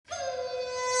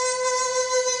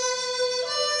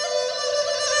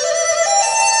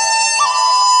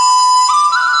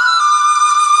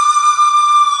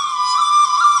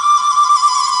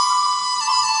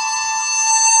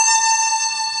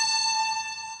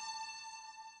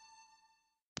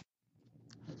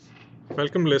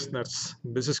Welcome, listeners.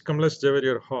 This is Kamlesh Javer,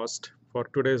 your host for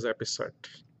today's episode.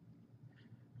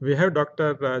 We have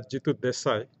Dr. Jitu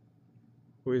Desai,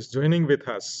 who is joining with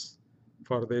us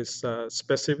for this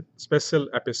special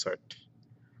episode.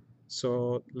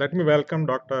 So, let me welcome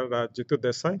Dr. Jitu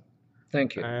Desai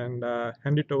Thank you. and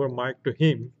hand it over mic to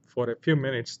him for a few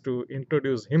minutes to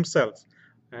introduce himself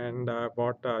and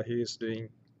what he is doing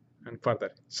and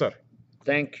further. Sir.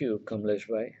 Thank you, Kamlesh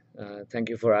Bhai. Thank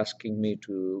you for asking me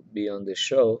to be on this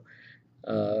show.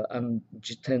 I'm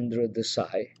Jitendra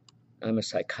Desai. I'm a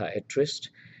psychiatrist,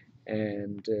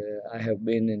 and I have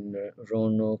been in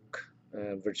Roanoke,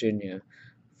 Virginia,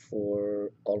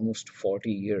 for almost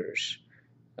 40 years.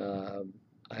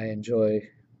 I enjoy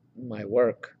my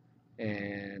work,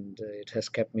 and it has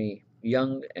kept me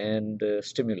young and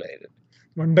stimulated.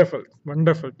 Wonderful,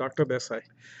 wonderful, Dr. Desai.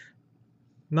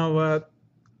 Now,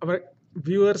 our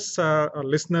viewers or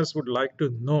listeners would like to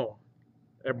know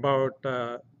about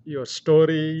your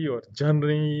story, your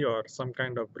journey, or some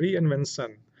kind of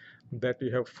reinvention that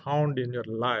you have found in your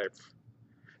life.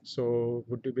 So,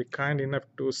 would you be kind enough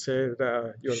to share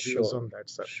your views Sure, on that,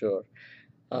 sir? sure.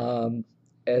 Um,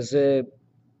 as a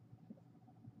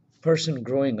person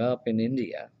growing up in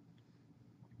India,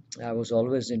 I was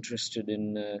always interested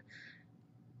in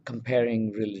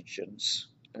comparing religions.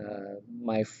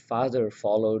 My father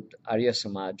followed Arya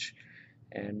Samaj,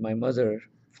 and my mother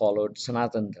followed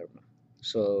Sanatan Dharma.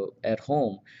 So at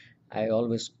home, I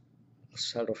always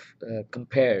sort of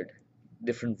compared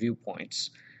different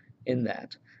viewpoints in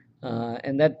that.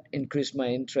 And that increased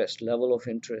my level of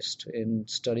interest in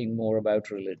studying more about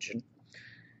religion.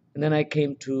 And then I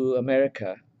came to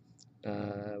America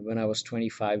when I was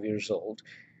 25 years old,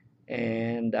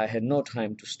 and I had no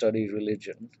time to study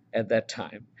religion at that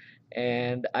time,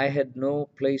 and I had no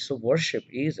place of worship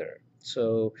either.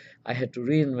 So I had to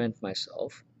reinvent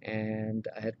myself, and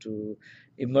I had to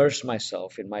immerse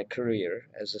myself in my career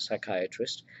as a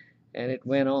psychiatrist, and it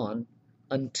went on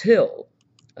until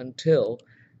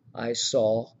I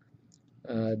saw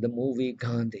the movie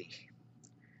Gandhi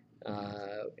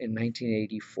in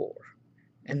 1984,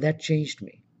 and that changed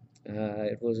me.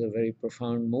 It was a very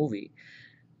profound movie,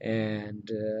 and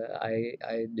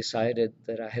I decided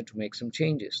that I had to make some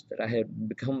changes. That I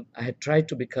had tried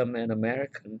to become an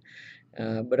American,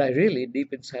 but I really,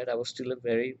 deep inside, I was still a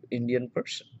very Indian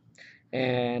person.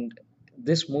 And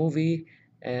this movie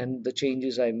and the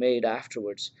changes I made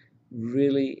afterwards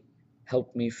really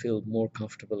helped me feel more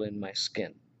comfortable in my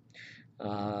skin.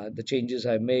 The changes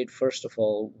I made, first of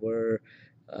all, were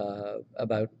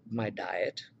about my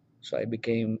diet. So I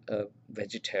became a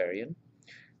vegetarian,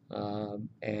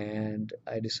 and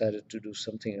I decided to do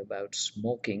something about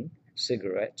smoking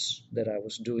cigarettes that I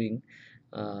was doing.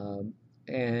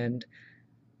 And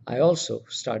I also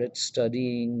started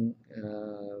studying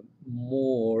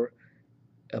more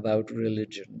about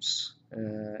religions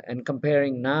and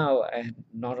comparing. Now I had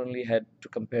not only had to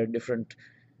compare different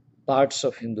parts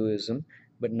of Hinduism,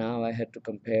 but now I had to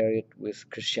compare it with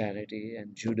Christianity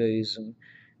and Judaism.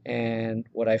 And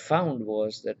what I found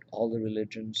was that all the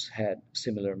religions had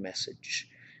similar message.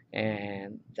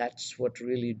 And that's what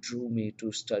really drew me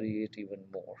to study it even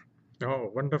more. Oh,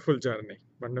 wonderful journey,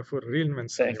 wonderful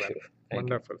reinvention, Thank even. you. Thank you.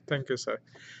 Wonderful. Thank you, sir.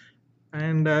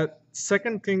 And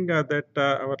second thing that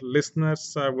our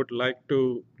listeners would like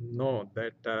to know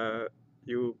that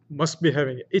you must be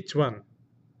having, each one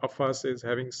of us is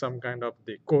having some kind of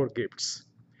the core gifts.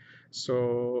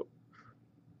 So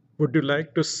would you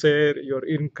like to share your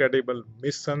incredible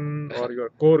mission or your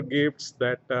core gifts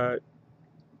that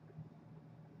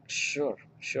Sure,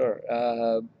 sure.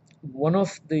 One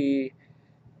of the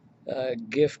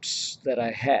gifts that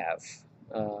I have,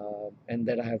 and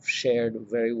that I have shared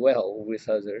very well with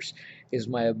others, is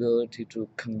my ability to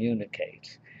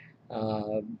communicate.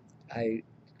 I,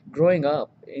 growing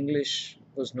up, English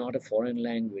was not a foreign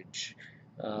language,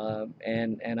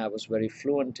 and I was very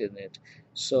fluent in it.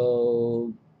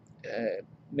 So,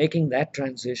 making that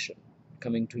transition,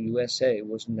 coming to USA,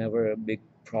 was never a big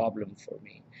problem for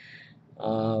me.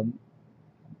 Um,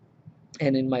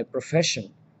 and in my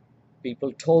profession,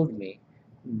 people told me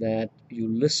that you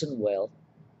listen well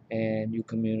and you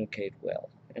communicate well.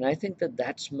 And I think that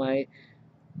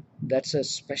that's a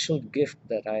special gift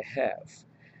that I have.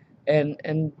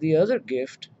 And the other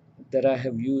gift that I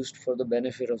have used for the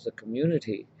benefit of the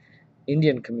community,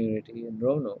 Indian community in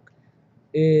Roanoke,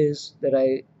 is that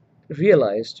I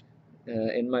realized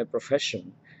in my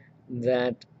profession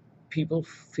that people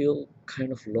feel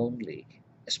kind of lonely,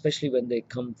 especially when they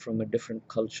come from a different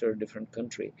culture, different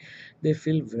country. They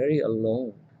feel very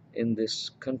alone in this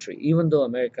country, even though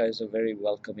America is a very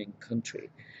welcoming country.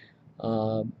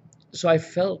 Um, So I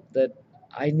felt that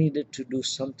I needed to do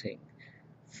something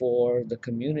for the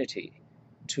community,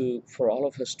 to for all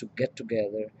of us to get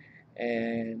together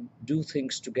and do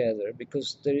things together,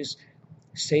 because there is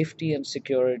safety and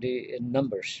security in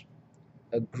numbers.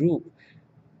 A group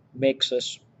makes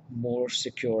us more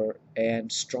secure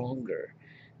and stronger.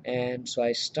 And so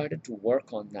I started to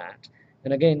work on that.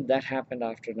 And again, that happened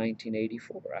after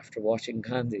 1984, after watching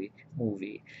Gandhi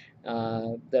movie,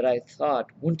 that I thought,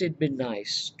 wouldn't it be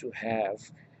nice to have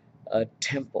a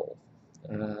temple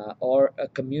or a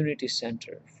community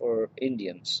center for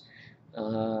Indians?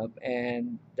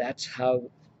 And that's how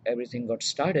everything got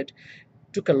started.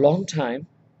 Took a long time,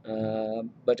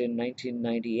 but in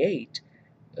 1998,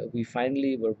 we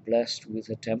finally were blessed with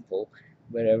a temple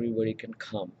where everybody can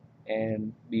come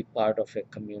and be part of a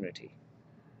community.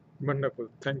 Wonderful.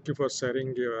 Thank you for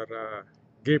sharing your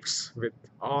gifts with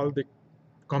all the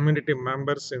community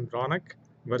members in Roanoke,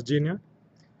 Virginia.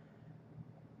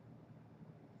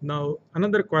 Now,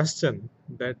 another question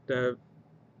that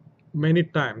many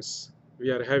times we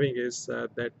are having is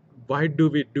that why do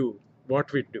we do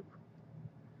what we do?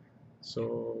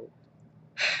 So,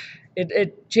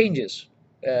 It changes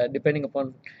depending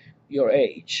upon your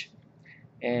age.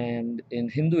 And in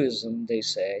Hinduism, they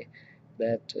say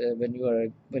that when you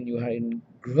are in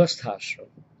grihasthashram,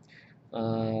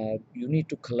 you need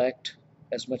to collect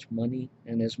as much money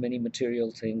and as many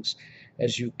material things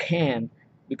as you can,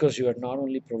 because you are not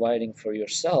only providing for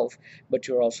yourself, but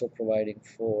you're also providing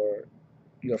for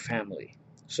your family.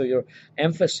 So your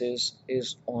emphasis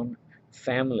is on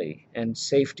family and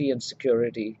safety and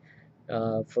security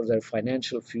for their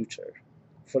financial future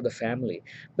for the family.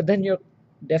 But then your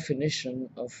definition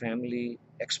of family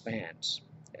expands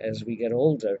as we get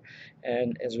older,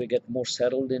 and as we get more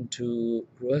settled into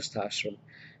Grihasthashram,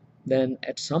 then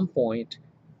at some point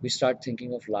we start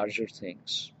thinking of larger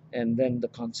things. And then the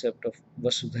concept of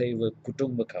Vasudhaiva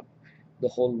Kutumbakam, the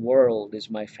whole world is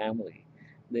my family.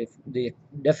 The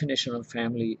definition of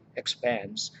family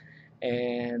expands,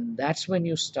 and that's when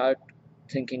you start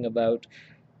thinking about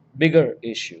bigger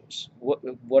issues.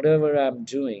 Whatever I'm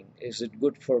doing, is it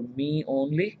good for me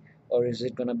only, or is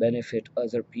it going to benefit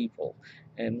other people?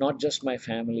 And not just my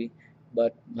family,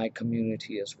 but my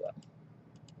community as well.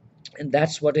 And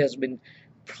that's what has been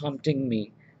prompting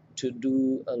me to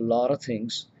do a lot of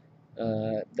things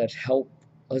that help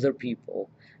other people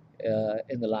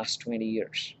in the last 20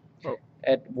 years. oh,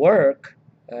 At work,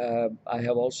 I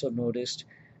have also noticed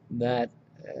that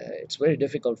it's very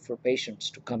difficult for patients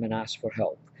to come and ask for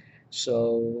help.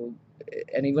 So,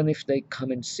 and even if they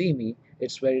come and see me,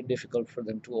 it's very difficult for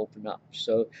them to open up.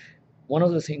 So, one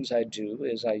of the things I do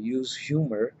is I use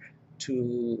humor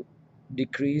to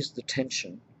decrease the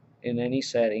tension in any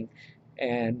setting,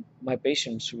 and my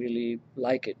patients really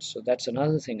like it. So, that's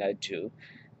another thing I do.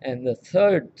 And the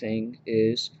third thing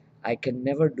is I can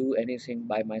never do anything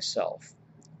by myself,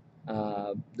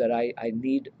 that I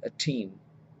need a team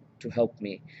to help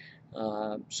me.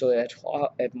 So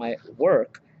at my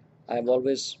work, I've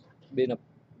always been a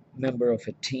member of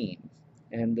a team.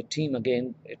 And the team,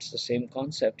 again, it's the same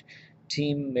concept.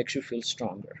 Team makes you feel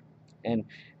stronger. And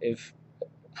if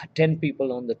 10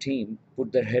 people on the team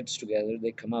put their heads together,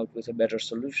 they come out with a better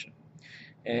solution.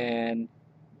 And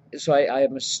so I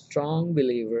am a strong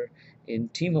believer in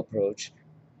team approach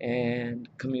and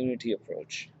community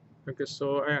approach. okay,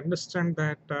 so I understand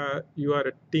that you are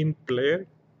a team player,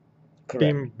 Correct,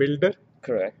 team builder,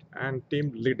 correct. and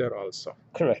team leader also.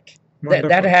 Correct. That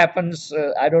Wonderful. happens.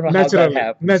 I don't know how that Naturally,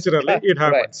 happens. naturally, it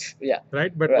Right. happens, Yeah.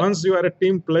 right? But Right. once you are a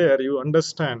team player, you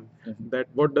understand Mhm. that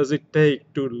what does it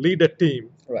take to lead a team,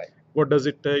 Right. what does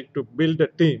it take to build a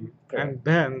team, Correct. and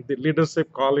then the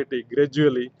leadership quality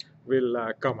gradually will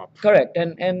come up. Correct.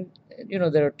 And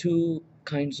there are two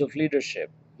kinds of leadership: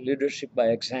 leadership by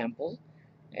example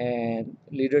and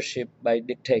leadership by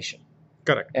dictation.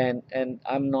 Correct. And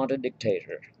I'm not a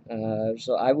dictator.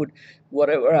 So I would,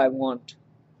 whatever I want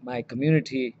my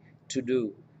community to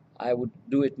do, I would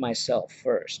do it myself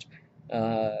first,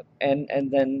 and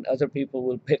then other people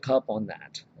will pick up on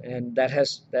that, and that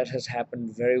has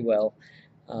happened very well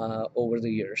over the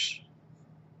years.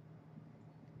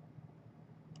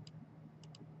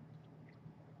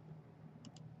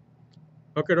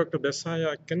 Okay, Dr.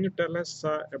 Desai, can you tell us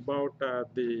about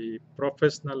the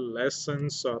professional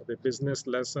lessons or the business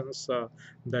lessons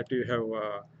that you have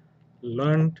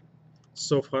learned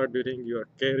so far during your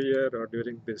career or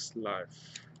during this life?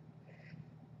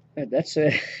 That's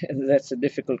a that's a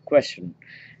difficult question.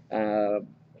 Uh,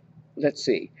 let's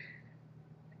see.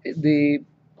 The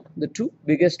the two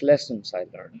biggest lessons I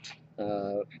learned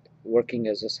working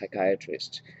as a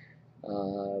psychiatrist.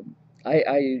 Uh,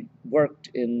 I worked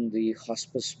in the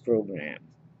hospice program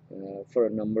for a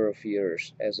number of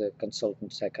years as a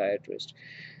consultant psychiatrist,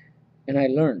 and I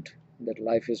learned that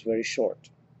life is very short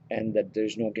and that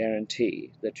there's no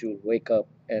guarantee that you'll wake up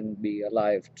and be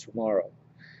alive tomorrow.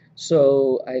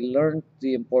 So I learned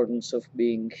the importance of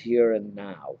being here and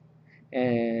now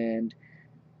and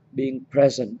being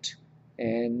present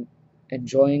and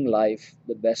enjoying life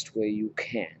the best way you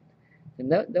can.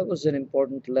 And that was an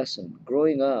important lesson.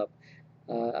 Growing up,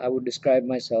 I would describe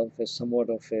myself as somewhat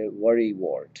of a worry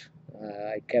wart.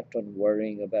 I kept on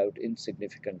worrying about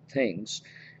insignificant things.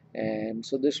 And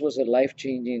so this was a life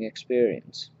changing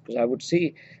experience because I would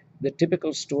see the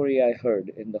typical story I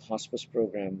heard in the hospice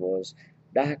program was,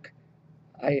 Doc,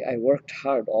 I worked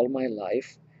hard all my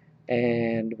life,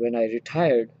 and when I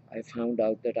retired, I found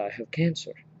out that I have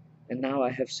cancer, and now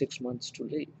I have 6 months to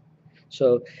live.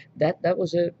 So that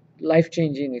was a life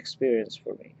changing experience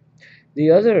for me.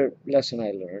 The other lesson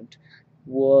I learned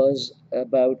was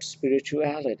about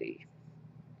spirituality.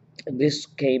 And this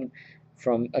came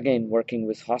from, again, working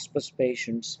with hospice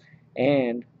patients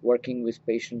and working with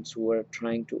patients who are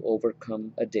trying to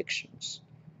overcome addictions.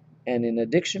 And in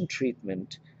addiction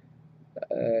treatment,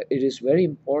 it is very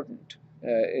important.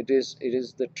 It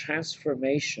is the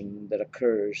transformation that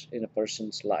occurs in a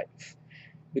person's life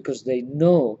because they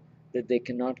know that they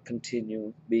cannot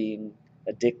continue being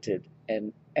addicted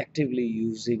and actively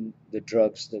using the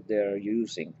drugs that they are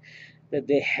using, that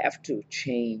they have to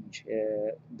change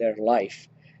their life.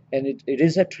 And it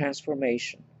is a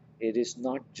transformation. It is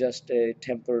not just a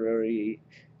temporary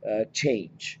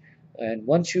change. And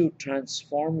once you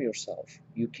transform yourself,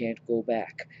 you can't go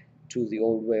back to the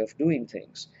old way of doing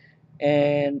things.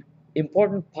 And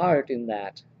important part in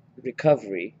that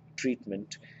recovery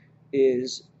treatment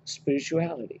is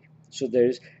spirituality. So there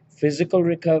is physical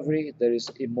recovery, there is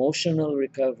emotional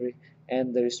recovery,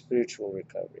 and there is spiritual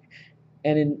recovery.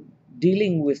 And in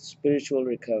dealing with spiritual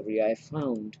recovery, I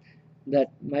found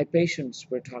that my patients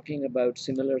were talking about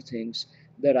similar things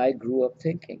that I grew up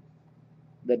thinking,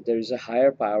 that there is a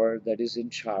higher power that is in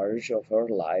charge of our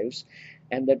lives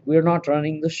and that we're not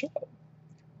running the show.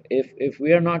 If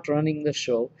we are not running the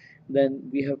show, then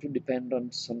we have to depend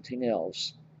on something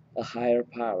else, a higher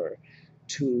power,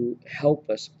 to help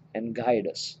us and guide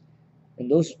us.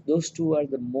 And those two are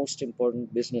the most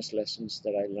important business lessons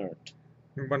that I learned.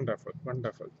 Wonderful,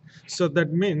 wonderful. So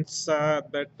that means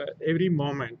that every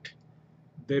moment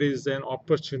there is an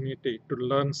opportunity to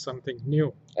learn something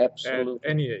new at Absolutely.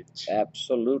 any age.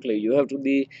 Absolutely. You have to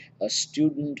be a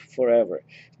student forever.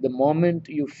 The moment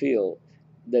you feel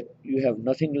that you have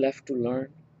nothing left to learn,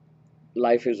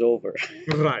 life is over.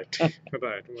 Right,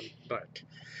 right, right.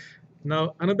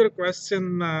 Now, another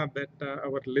question that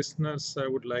our listeners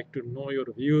would like to know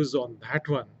your views on that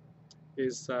one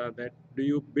is that do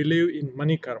you believe in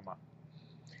money karma?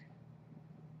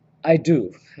 I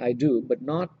do, but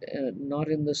not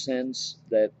in the sense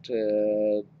that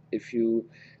if you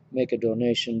make a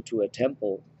donation to a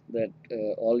temple, that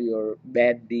all your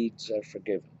bad deeds are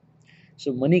forgiven.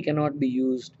 So money cannot be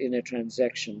used in a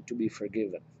transaction to be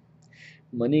forgiven.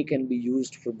 Money can be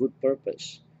used for good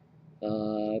purpose.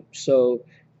 So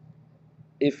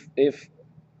if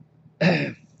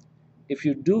if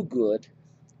you do good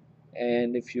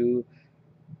and if you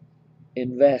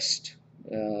invest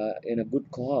in a good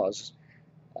cause,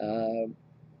 uh,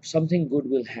 something good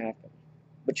will happen.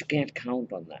 But you can't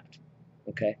count on that.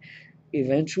 Okay,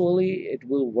 eventually it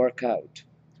will work out.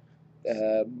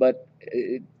 But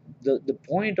the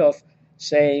point of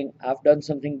saying I've done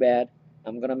something bad,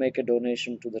 I'm gonna make a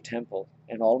donation to the temple,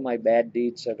 and all my bad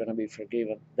deeds are gonna be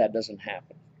forgiven. That doesn't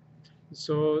happen.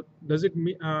 So, does it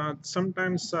mean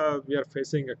sometimes we are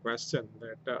facing a question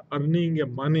that earning a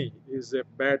money is a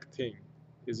bad thing?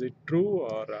 Is it true,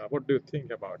 or what do you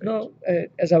think about it? No,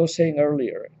 as I was saying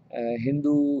earlier,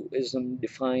 Hinduism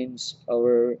defines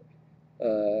our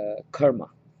karma.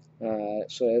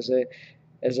 So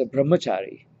as a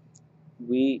brahmachari,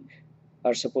 we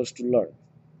are supposed to learn,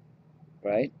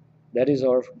 right? That is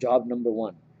our job number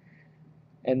one.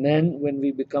 And then when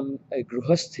we become a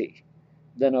gruhasthi,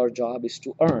 then our job is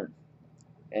to earn.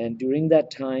 And during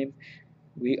that time,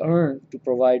 we earn to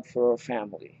provide for our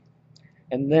family.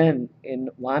 And then in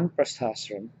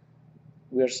Vanprasthasram,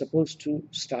 we are supposed to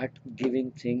start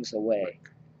giving things away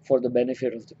for the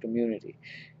benefit of the community.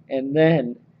 And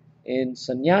then in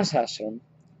Sannyasashram,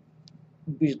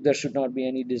 there should not be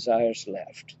any desires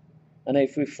left. And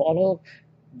if we follow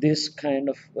this kind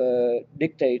of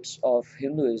dictates of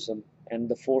Hinduism and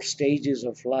the four stages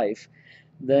of life,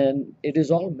 then it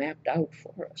is all mapped out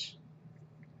for us.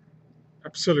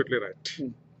 Absolutely right.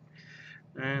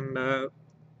 Hmm. And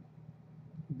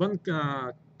One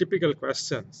typical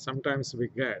question sometimes we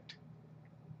get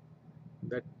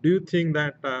that do you think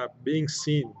that being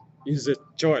seen is a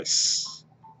choice?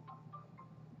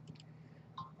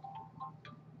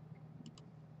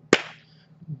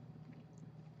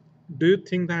 Do you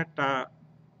think that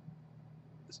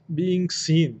being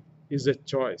seen is a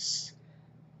choice?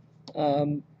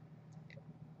 Um,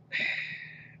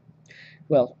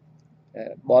 well,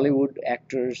 Bollywood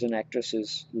actors and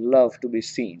actresses love to be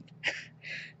seen.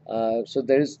 So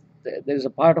there's a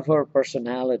part of our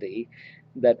personality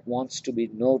that wants to be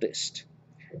noticed,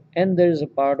 and there's a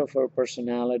part of our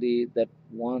personality that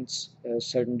wants a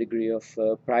certain degree of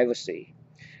privacy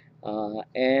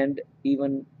and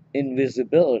even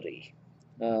invisibility.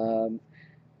 Um,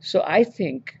 so I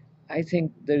think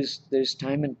there's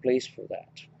time and place for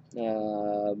that.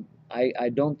 I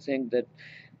don't think that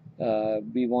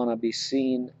we want to be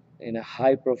seen in a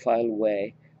high profile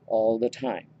way all the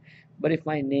time. But if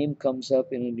my name comes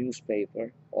up in a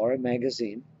newspaper or a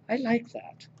magazine, I like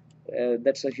that.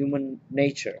 That's a human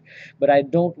nature. But I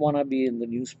don't want to be in the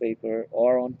newspaper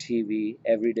or on TV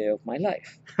every day of my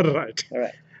life. Right. All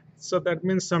right. So that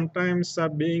means sometimes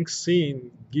being seen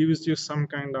gives you some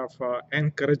kind of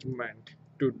encouragement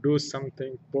to do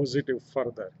something positive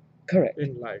further Correct.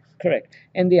 in life. Correct.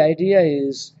 And the idea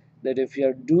is that if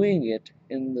you're doing it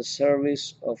in the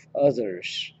service of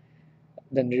others,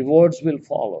 then rewards will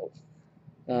follow.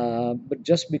 But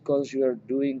just because you are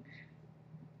doing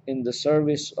in the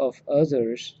service of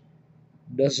others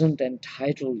doesn't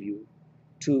entitle you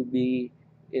to be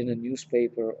in a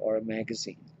newspaper or a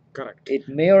magazine. Correct. It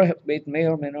may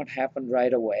or may not happen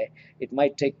right away. It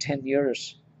might take 10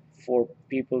 years for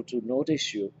people to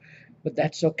notice you, but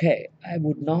that's okay. I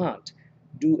would not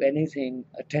do anything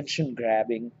attention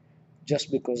grabbing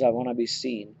just because I want to be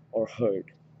seen or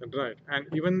heard. Right. And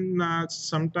even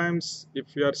sometimes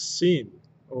if you are seen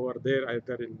over there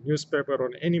either in newspaper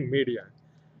or any media,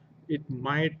 it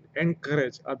might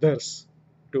encourage others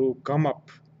to come up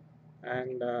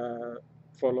and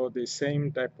follow the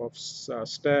same type of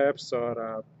steps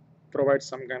or provide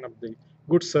some kind of the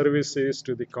good services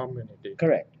to the community.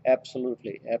 Correct.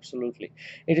 Absolutely. Absolutely.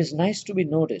 It is nice to be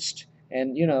noticed.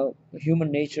 And,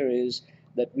 human nature is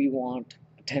that we want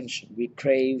attention. We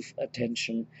crave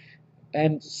attention.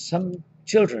 And some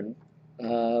children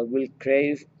will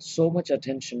crave so much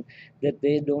attention that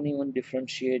they don't even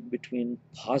differentiate between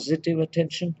positive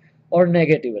attention or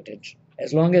negative attention,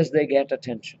 as long as they get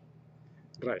attention.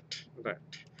 Right, right.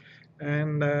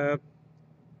 And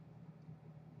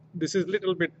this is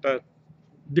little bit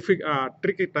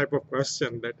tricky type of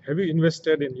question that have you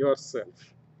invested in yourself?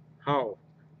 How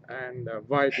and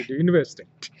why did you invest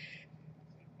it?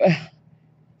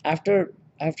 After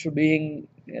being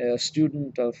a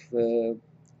student of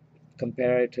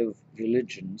comparative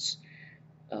religions,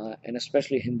 and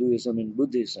especially Hinduism and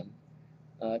Buddhism,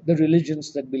 the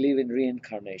religions that believe in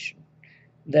reincarnation,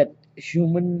 that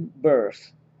human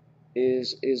birth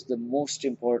is the most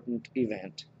important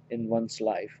event in one's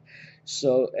life.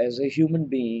 So as a human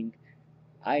being,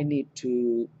 I need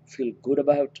to feel good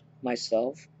about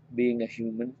myself being a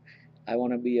human. I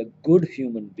want to be a good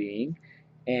human being,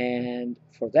 and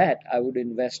for that I would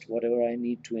invest whatever I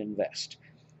need to invest.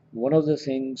 One of the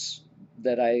things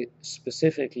that I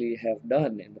specifically have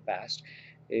done in the past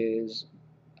is,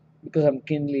 because I'm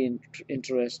keenly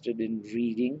interested in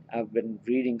reading. I've been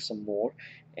reading some more,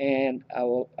 and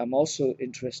I'm also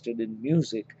interested in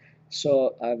music.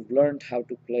 So I've learned how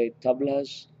to play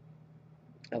tablas.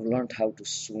 I've learned how to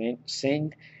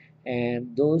sing,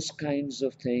 and those kinds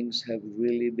of things have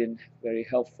really been very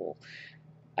helpful.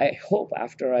 I hope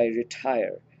after I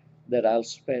retire that I'll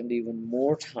spend even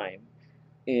more time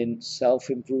in self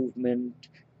improvement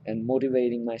and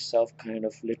motivating myself kind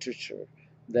of literature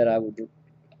that I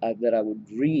would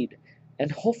read,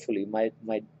 and hopefully my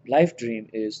life dream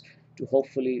is to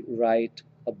hopefully write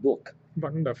a book.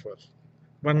 Wonderful,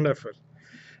 wonderful.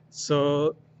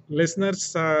 So,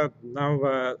 listeners,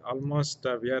 now almost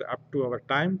we are up to our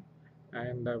time,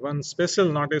 and one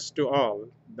special notice to all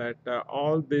that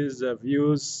all these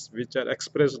views which are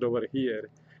expressed over here,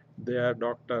 they are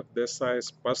Dr.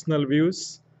 Desai's personal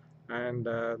views, and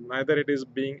neither it is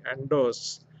being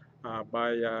endorsed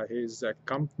by his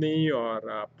company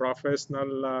or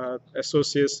professional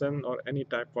association or any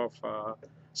type of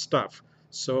stuff.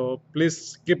 So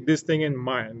please keep this thing in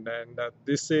mind, and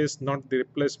this is not the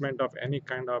replacement of any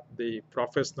kind of the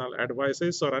professional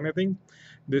advices or anything.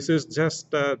 This is just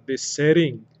the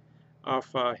sharing of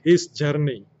his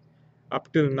journey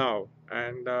up till now,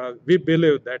 and we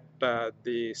believe that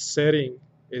the sharing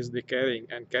is the caring,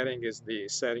 and caring is the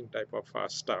sharing type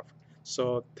of stuff.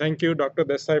 So thank you, Dr.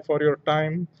 Desai, for your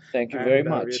time, Thank you very and we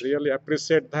much. really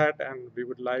appreciate that. And we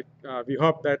would like, we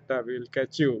hope that we'll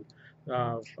catch you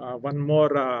one more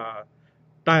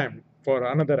time for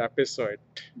another episode.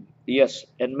 Yes,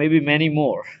 and maybe many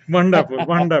more. Wonderful,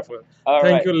 wonderful. All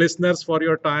Thank right. you, listeners, for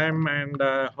your time, and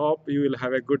hope you will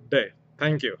have a good day.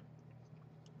 Thank you.